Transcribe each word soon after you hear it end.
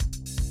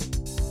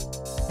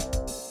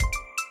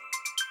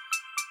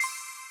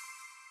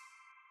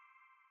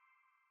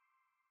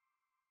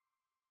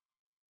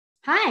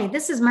Hi,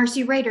 this is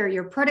Marcy Rader,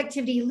 your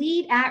productivity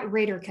lead at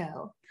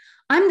RaderCo.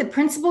 I'm the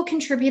principal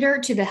contributor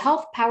to the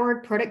Health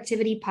Powered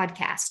Productivity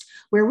Podcast,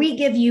 where we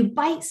give you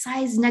bite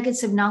sized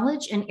nuggets of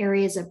knowledge in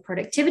areas of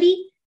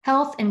productivity,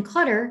 health, and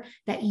clutter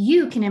that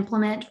you can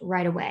implement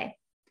right away.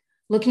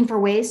 Looking for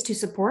ways to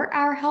support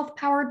our health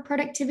powered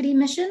productivity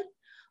mission?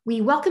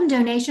 We welcome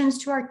donations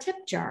to our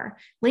tip jar,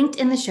 linked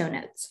in the show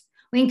notes.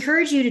 We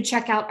encourage you to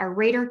check out our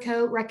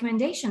RaderCo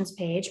recommendations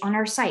page on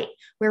our site,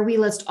 where we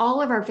list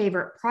all of our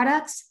favorite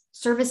products,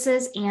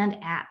 services, and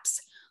apps.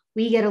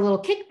 We get a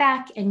little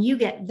kickback and you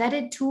get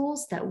vetted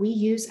tools that we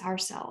use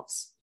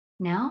ourselves.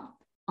 Now,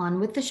 on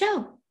with the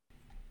show.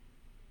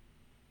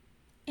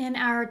 In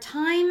our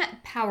Time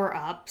Power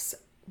Ups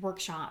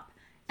workshop,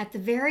 at the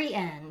very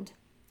end,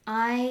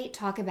 I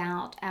talk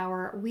about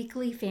our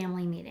weekly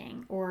family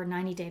meeting or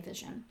 90-day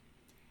vision.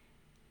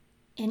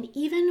 And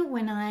even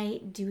when I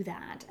do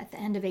that at the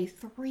end of a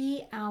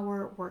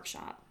 3-hour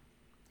workshop,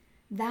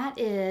 that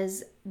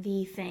is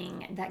the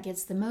thing that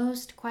gets the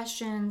most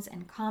questions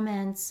and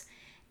comments,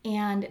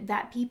 and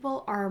that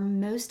people are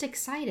most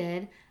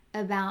excited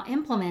about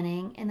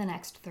implementing in the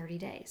next 30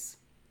 days.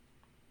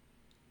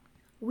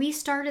 We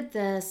started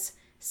this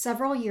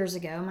several years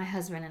ago, my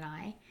husband and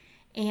I,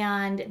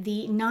 and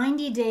the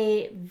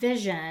 90-day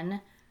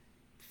vision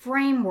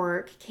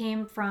framework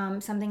came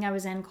from something I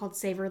was in called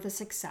Savor the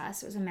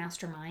Success. It was a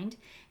mastermind,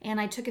 and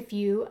I took a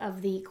few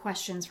of the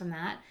questions from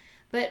that.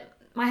 But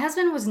my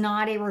husband was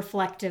not a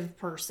reflective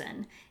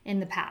person in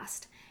the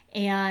past.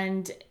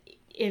 And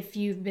if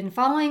you've been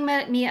following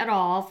me at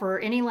all for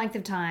any length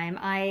of time,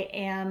 I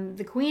am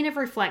the queen of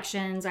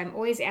reflections. I'm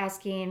always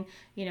asking,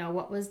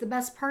 what was the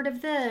best part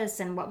of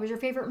this? And what was your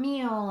favorite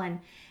meal?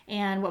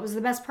 And what was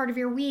the best part of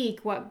your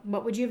week? What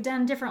would you have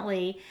done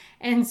differently?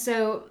 And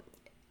so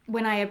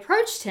when I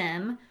approached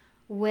him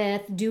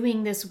with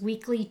doing this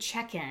weekly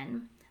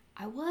check-in,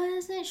 I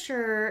wasn't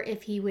sure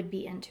if he would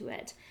be into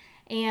it.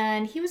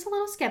 And he was a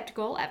little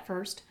skeptical at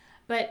first,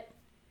 but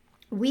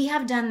we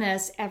have done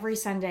this every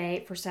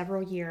Sunday for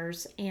several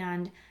years,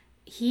 and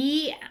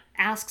he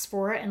asks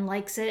for it and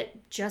likes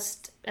it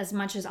just as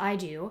much as I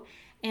do.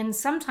 And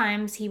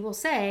sometimes he will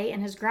say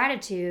in his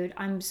gratitude,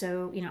 I'm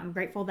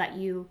grateful that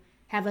you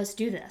have us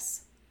do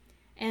this.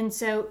 And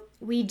so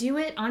we do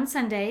it on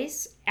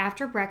Sundays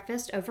after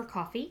breakfast over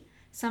coffee.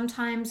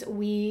 Sometimes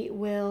we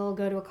will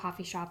go to a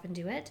coffee shop and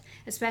do it,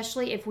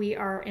 especially if we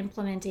are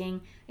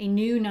implementing a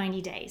new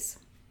 90 days.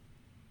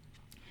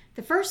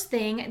 The first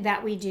thing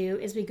that we do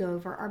is we go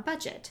over our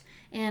budget.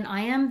 And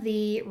I am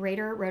the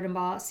Rader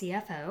Rodenbaugh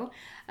CFO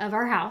of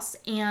our house.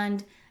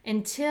 And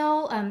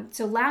so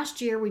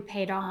last year we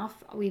paid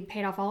off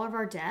all of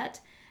our debt.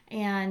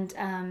 And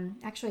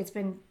actually it's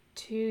been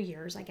 2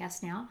 years, I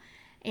guess now.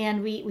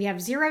 And we have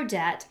zero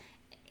debt.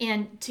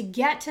 And to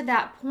get to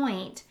that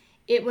point,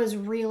 it was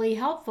really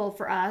helpful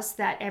for us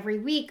that every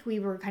week we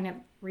were kind of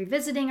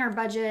revisiting our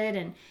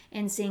budget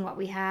and seeing what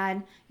we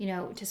had,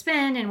 to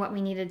spend and what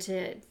we needed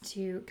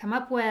to come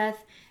up with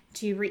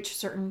to reach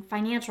certain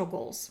financial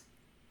goals.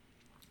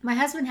 My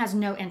husband has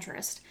no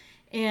interest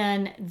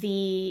in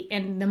the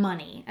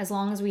money as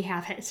long as we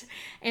have it.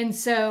 And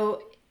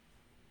so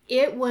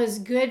it was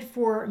good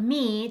for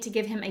me to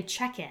give him a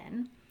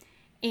check-in.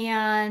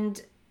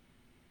 And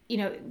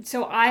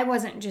so I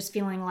wasn't just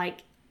feeling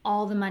like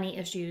all the money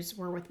issues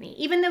were with me.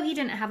 Even though he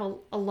didn't have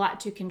a lot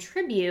to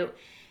contribute,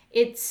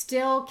 it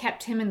still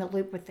kept him in the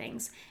loop with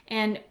things.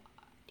 And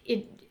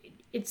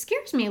it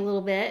scares me a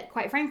little bit,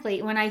 quite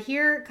frankly, when I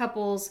hear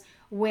couples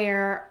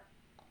where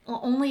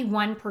only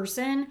one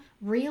person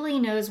really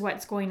knows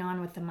what's going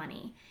on with the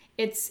money.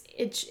 It's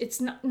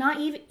not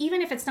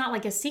even if it's not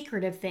like a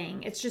secretive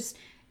thing. It's just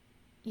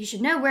you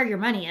should know where your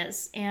money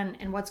is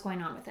and what's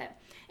going on with it.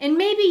 And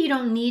maybe you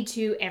don't need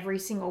to every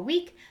single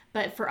week,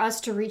 but for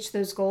us to reach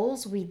those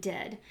goals, we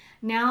did.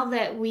 Now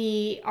that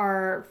we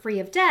are free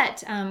of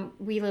debt,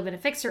 we live in a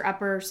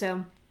fixer-upper,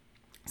 so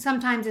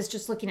sometimes it's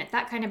just looking at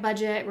that kind of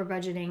budget. We're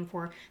budgeting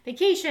for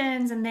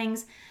vacations and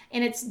things,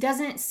 and it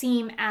doesn't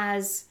seem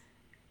as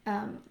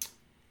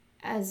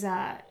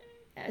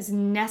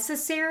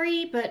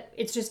necessary, but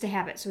it's just a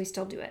habit, so we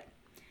still do it.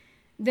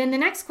 Then the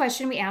next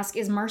question we ask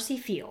is Marcy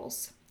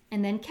feels,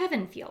 and then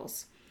Kevin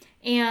feels.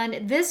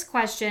 And this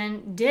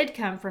question did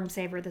come from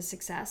Savor the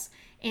Success.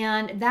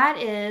 And that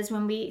is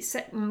when we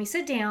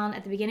sit down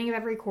at the beginning of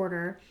every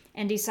quarter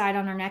and decide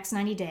on our next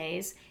 90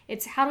 days,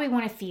 it's how do we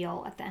want to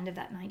feel at the end of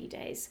that 90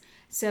 days?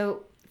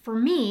 So for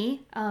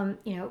me,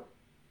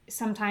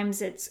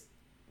 sometimes it's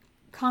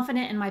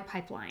confident in my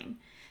pipeline.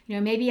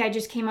 Maybe I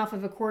just came off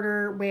of a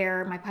quarter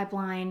where my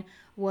pipeline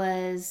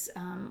was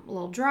a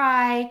little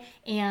dry,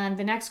 and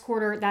the next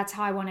quarter, that's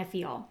how I want to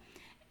feel.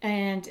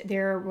 And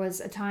there was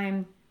a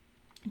time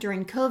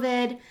during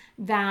COVID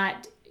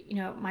that,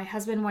 my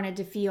husband wanted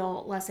to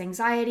feel less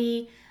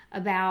anxiety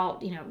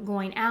about,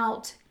 going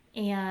out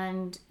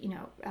and,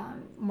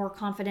 more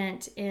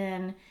confident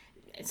in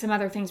some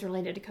other things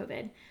related to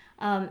COVID.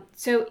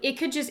 So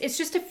it's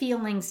just a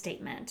feeling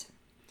statement.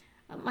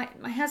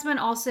 My husband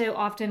also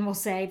often will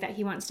say that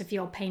he wants to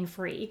feel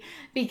pain-free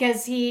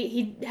because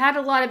he had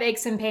a lot of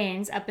aches and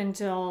pains up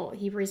until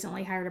he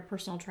recently hired a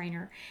personal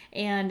trainer,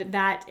 and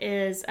that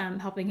is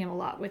helping him a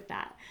lot with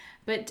that.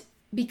 But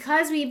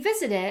because we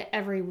visit it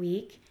every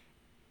week,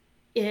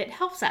 it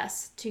helps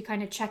us to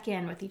kind of check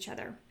in with each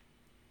other.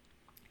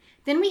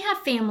 Then we have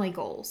family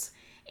goals.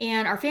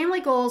 And our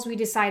family goals we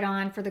decide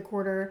on for the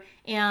quarter,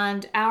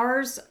 and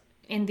ours,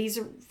 and these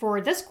are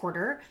for this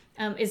quarter,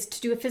 is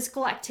to do a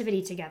physical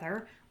activity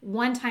together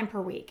one time per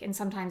week. And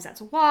sometimes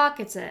that's a walk,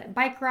 it's a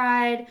bike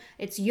ride,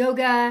 it's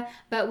yoga,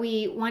 but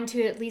we want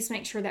to at least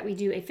make sure that we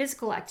do a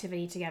physical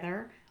activity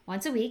together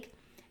once a week.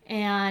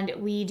 And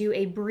we do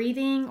a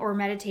breathing or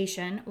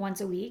meditation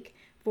once a week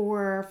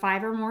for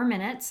 5 or more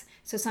minutes.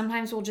 So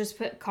sometimes we'll just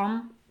put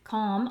calm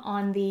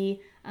on the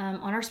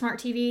on our smart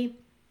TV.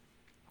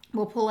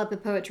 We'll pull up a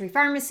Poetry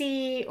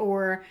Pharmacy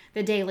or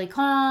the Daily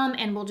Calm,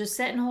 and we'll just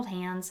sit and hold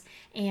hands,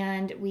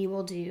 and we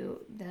will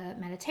do the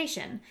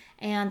meditation.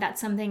 And that's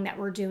something that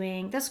we're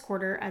doing this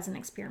quarter as an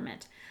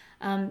experiment.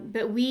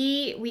 But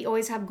we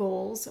always have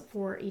goals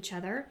for each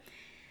other,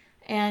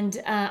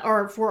 and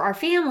or for our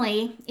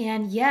family.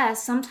 And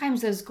yes,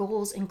 sometimes those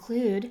goals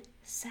include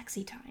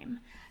sexy time.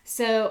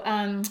 So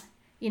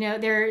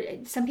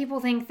some people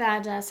think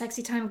that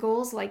sexy time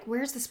goals, like,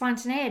 where's the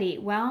spontaneity?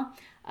 Well,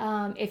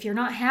 if you're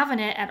not having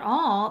it at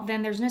all,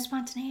 then there's no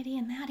spontaneity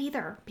in that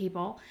either,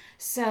 people.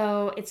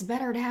 So it's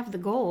better to have the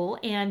goal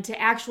and to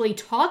actually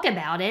talk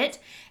about it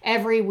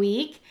every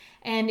week.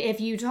 And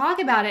if you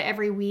talk about it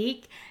every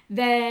week,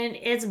 then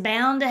it's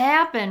bound to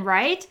happen,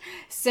 right?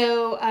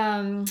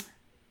 So,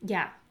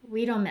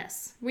 we don't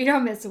miss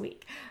a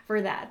week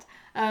for that.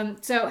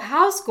 So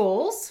house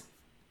goals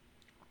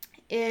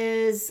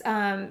is,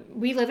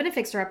 we live in a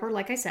fixer-upper,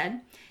 like I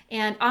said,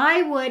 and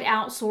I would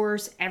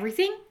outsource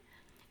everything.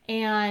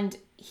 And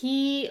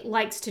he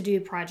likes to do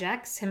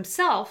projects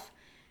himself,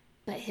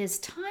 but his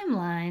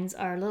timelines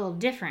are a little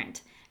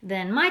different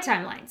than my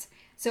timelines.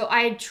 So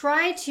I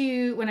try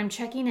to, when I'm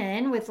checking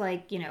in with,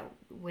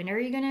 when are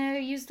you going to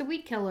use the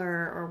weed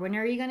killer, or when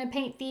are you going to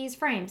paint these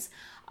frames?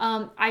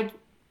 I,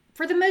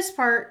 for the most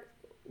part,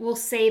 will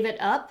save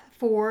it up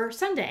for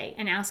Sunday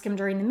and ask him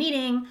during the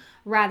meeting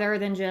rather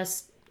than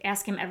just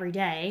ask him every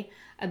day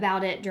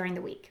about it during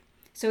the week.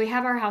 So we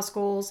have our house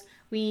goals.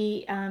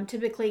 We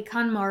typically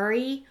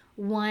KonMari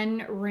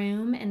one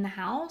room in the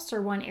house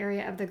or one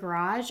area of the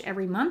garage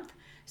every month.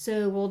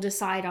 So we'll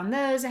decide on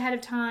those ahead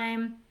of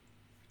time.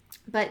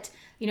 But,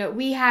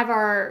 we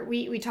have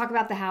we talk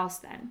about the house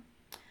then.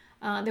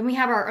 Then we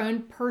have our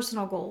own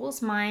personal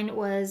goals. Mine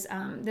was,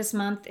 this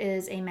month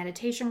is a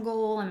meditation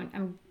goal.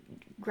 I'm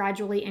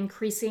gradually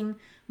increasing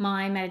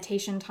my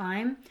meditation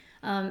time.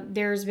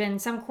 There's been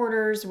some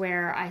quarters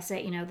where I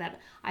say, that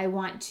I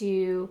want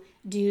to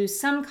do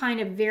some kind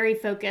of very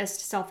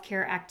focused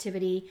self-care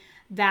activity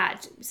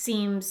that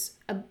seems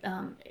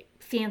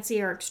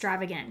fancy or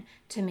extravagant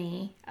to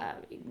me.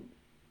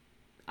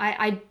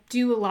 I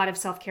do a lot of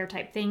self-care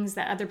type things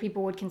that other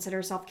people would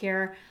consider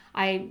self-care.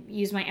 I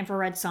use my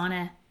infrared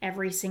sauna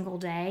every single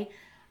day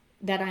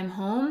that I'm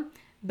home.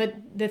 But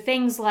the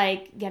things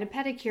like get a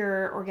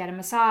pedicure or get a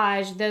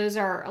massage, those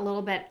are a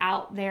little bit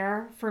out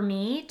there for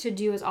me to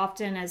do as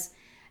often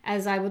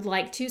as I would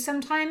like to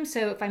sometimes.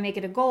 So if I make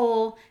it a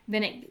goal,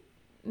 then it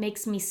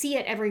makes me see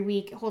it every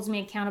week, holds me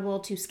accountable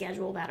to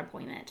schedule that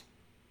appointment.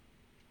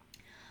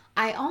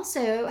 I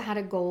also had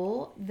a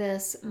goal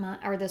this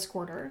month or this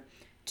quarter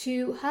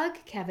to hug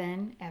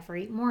Kevin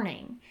every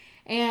morning.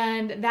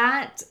 And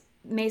that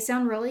may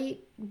sound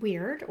really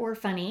weird or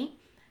funny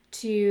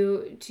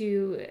to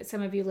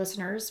some of you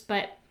listeners,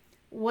 but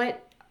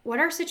what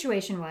our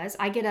situation was,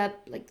 I get up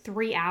like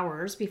 3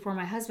 hours before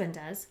my husband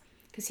does,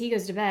 because he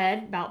goes to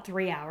bed about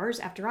 3 hours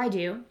after I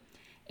do.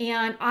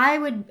 And I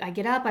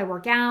get up, I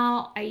work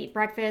out, I eat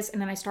breakfast,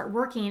 and then I start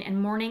working,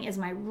 and morning is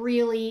my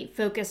really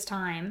focused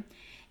time.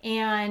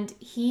 And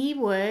he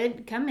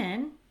would come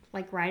in,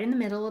 like right in the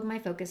middle of my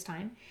focus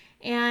time,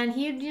 and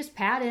he would just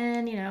pat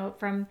in,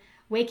 from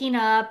waking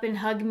up and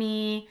hug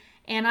me,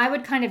 and I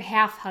would kind of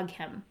half hug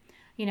him.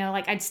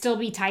 Like I'd still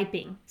be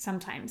typing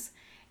sometimes.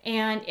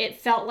 And it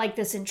felt like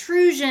this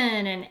intrusion,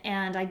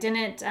 and I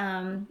didn't,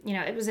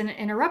 it was an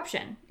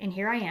interruption. And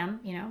here I am,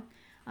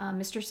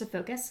 mistress of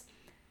focus.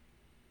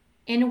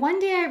 And one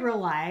day I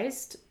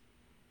realized,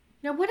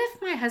 what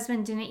if my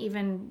husband didn't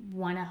even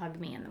want to hug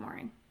me in the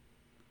morning?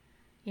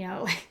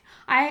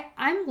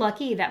 I'm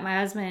lucky that my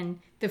husband,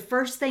 the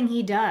first thing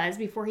he does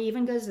before he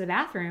even goes to the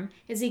bathroom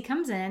is he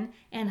comes in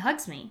and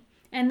hugs me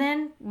and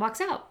then walks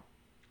out.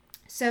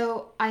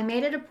 So I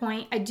made it a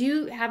point. I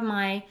do have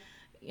my,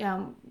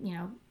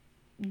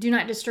 do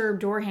not disturb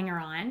door hanger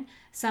on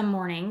some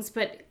mornings,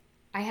 but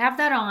I have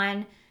that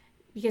on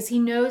because he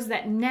knows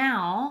that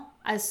now,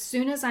 as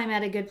soon as I'm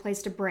at a good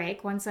place to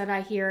break, once that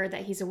I hear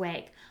that he's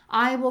awake,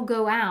 I will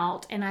go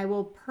out and I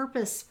will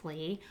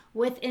purposefully,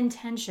 with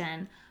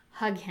intention,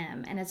 hug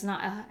him. And it's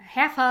not a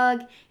half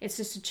hug, it's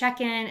just a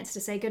check-in, it's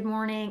to say good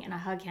morning, and I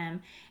hug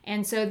him.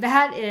 And so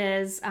that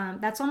is,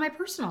 that's on my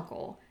personal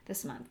goal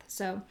this month.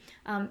 So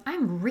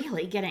I'm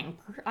really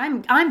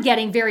I'm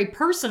getting very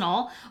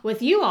personal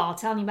with you all,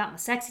 telling you about my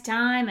sexy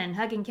time and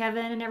hugging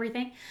Kevin and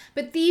everything.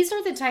 But these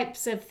are the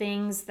types of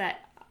things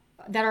that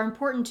are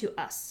important to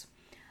us.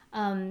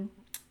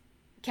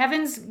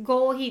 Kevin's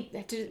goal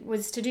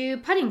was to do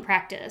putting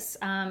practice,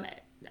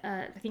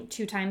 I think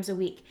 2 times a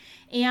week,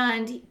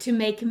 and to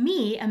make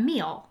me a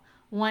meal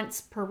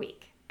once per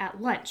week at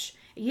lunch.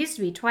 It used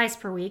to be twice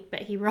per week,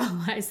 but he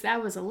realized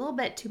that was a little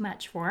bit too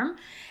much for him.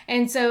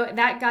 And so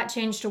that got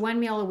changed to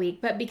 1 meal a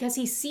week. But because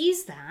he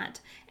sees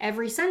that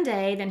every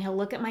Sunday, then he'll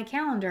look at my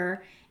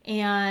calendar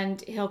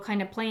and he'll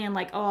kind of plan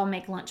like, oh, I'll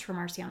make lunch for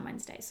Marcy on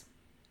Wednesdays.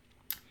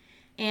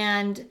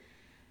 And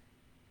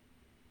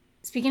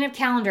speaking of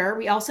calendar,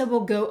 we also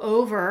will go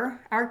over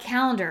our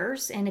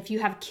calendars. And if you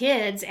have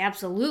kids,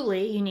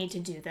 absolutely, you need to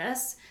do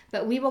this.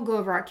 But we will go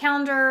over our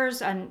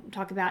calendars and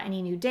talk about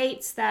any new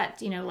dates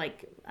that,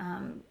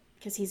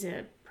 because he's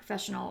a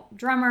professional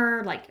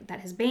drummer, like that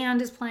his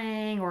band is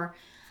playing, or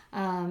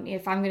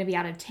if I'm going to be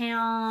out of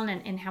town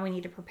and how we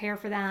need to prepare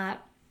for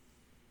that.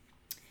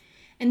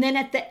 And then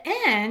at the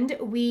end,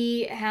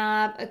 we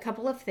have a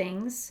couple of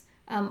things.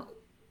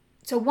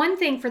 So one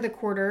thing for the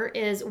quarter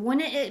is,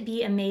 wouldn't it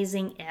be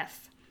amazing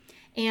if?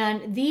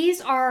 And these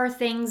are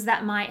things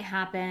that might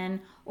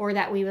happen or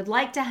that we would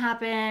like to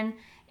happen.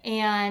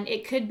 And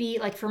it could be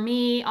like, for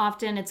me,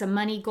 often it's a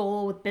money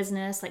goal with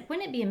business. Like,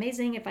 wouldn't it be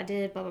amazing if I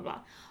did blah, blah, blah?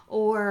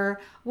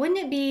 Or wouldn't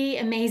it be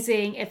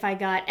amazing if I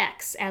got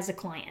X as a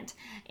client?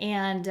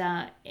 And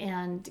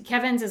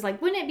Kevin's is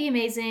like, wouldn't it be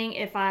amazing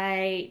if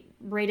I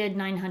rated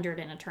 900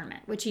 in a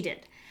tournament, which he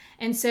did.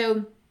 And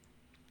so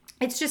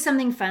it's just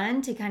something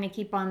fun to kind of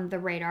keep on the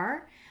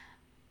radar.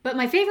 But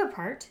my favorite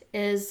part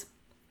is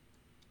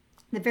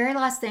the very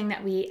last thing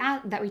that we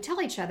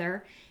tell each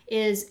other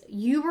is,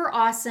 you were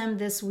awesome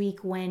this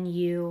week when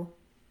you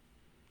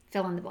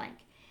fill in the blank.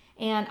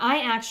 And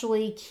I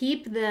actually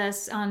keep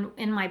this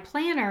in my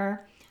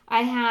planner.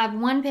 I have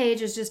one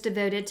page is just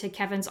devoted to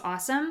Kevin's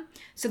awesome,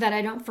 so that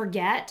I don't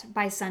forget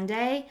by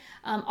Sunday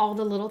all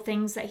the little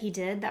things that he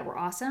did that were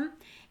awesome.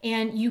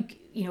 And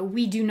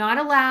we do not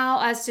allow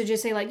us to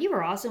just say like, you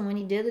were awesome when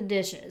you did the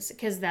dishes,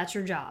 because that's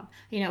your job.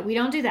 We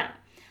don't do that.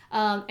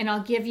 And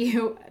I'll give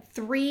you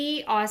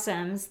 3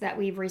 awesomes that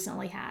we've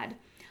recently had.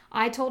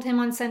 I told him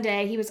on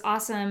Sunday he was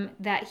awesome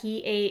that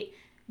he ate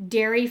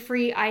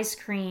dairy-free ice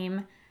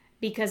cream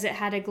because it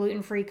had a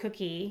gluten-free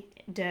cookie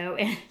dough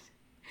in it,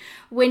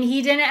 when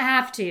he didn't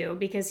have to,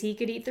 because he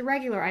could eat the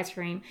regular ice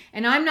cream.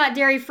 And I'm not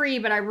dairy-free,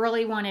 but I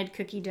really wanted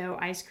cookie dough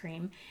ice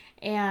cream.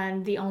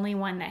 And the only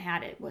one that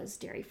had it was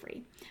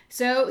dairy-free.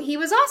 So he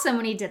was awesome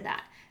when he did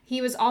that.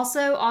 He was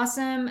also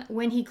awesome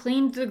when he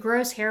cleaned the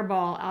gross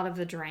hairball out of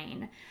the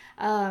drain,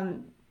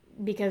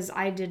 because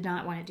I did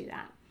not want to do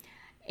that.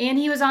 And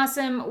he was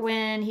awesome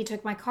when he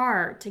took my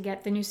car to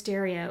get the new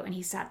stereo and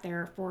he sat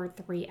there for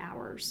 3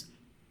 hours.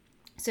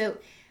 So,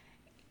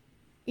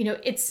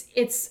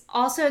 it's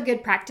also a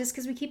good practice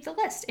because we keep the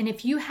list. And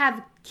if you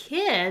have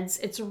kids,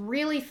 it's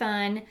really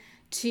fun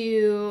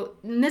and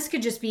this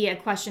could just be a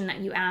question that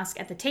you ask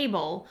at the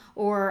table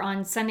or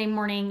on Sunday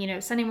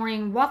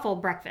morning waffle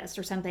breakfast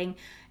or something,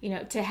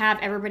 to have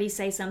everybody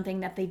say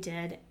something that they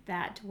did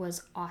that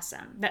was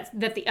awesome,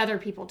 that the other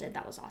people did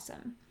that was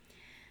awesome.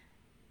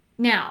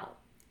 Now,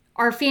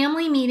 are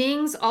family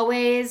meetings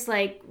always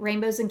like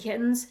rainbows and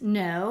kittens?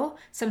 No.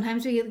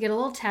 Sometimes we get a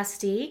little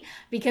testy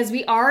because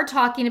we are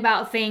talking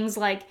about things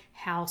like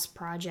house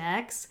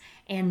projects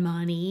and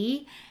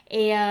money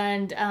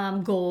and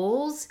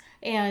goals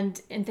and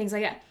things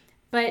like that.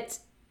 But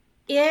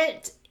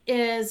it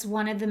is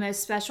one of the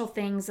most special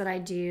things that I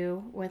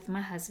do with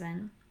my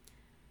husband.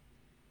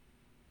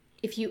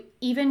 If you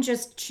even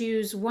just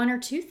choose 1 or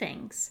 2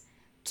 things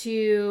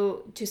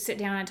to sit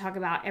down and talk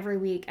about every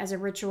week as a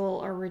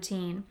ritual or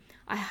routine,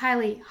 I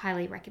highly,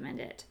 highly recommend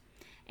it.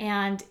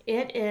 And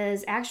it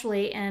is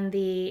actually in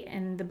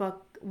the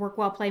book Work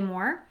Well, Play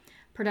More,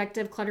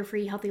 Productive,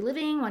 Clutter-Free, Healthy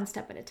Living, One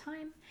Step at a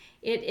Time.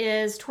 It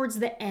is towards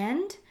the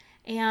end,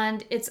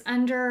 and it's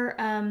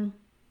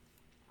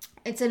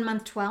it's in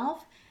month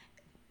 12,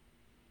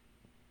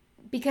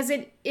 because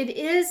it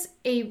is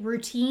a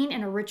routine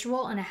and a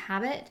ritual and a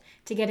habit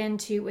to get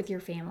into with your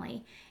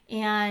family.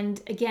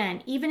 And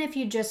again, even if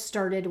you just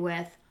started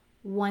with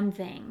one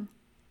thing,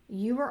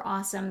 you were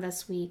awesome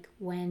this week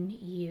when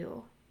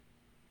you.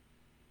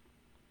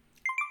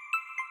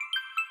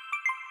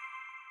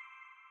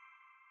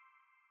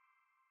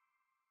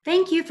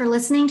 Thank you for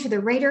listening to the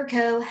Rader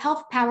Co.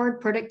 Health Powered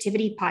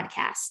Productivity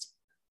Podcast.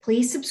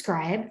 Please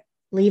subscribe,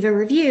 leave a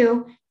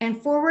review,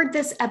 and forward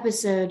this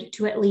episode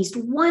to at least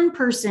one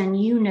person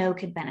you know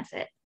could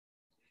benefit.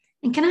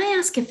 And can I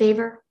ask a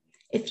favor?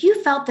 If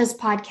you felt this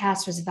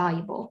podcast was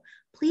valuable,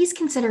 please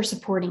consider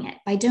supporting it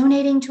by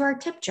donating to our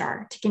tip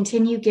jar to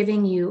continue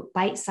giving you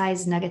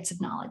bite-sized nuggets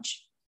of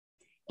knowledge.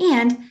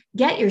 And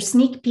get your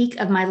sneak peek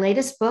of my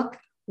latest book,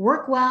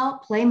 Work Well,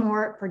 Play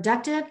More,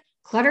 Productive,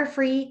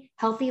 clutter-free,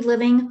 healthy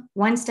living,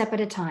 one step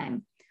at a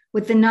time.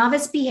 With the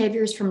novice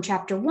behaviors from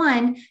chapter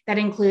 1, that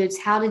includes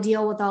how to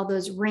deal with all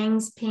those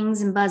rings,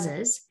 pings, and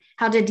buzzes,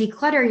 how to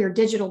declutter your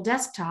digital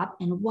desktop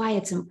and why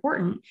it's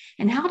important,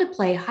 and how to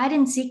play hide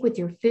and seek with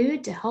your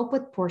food to help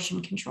with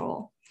portion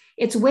control.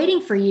 It's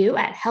waiting for you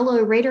at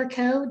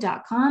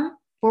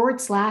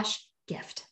helloraterco.com/gift.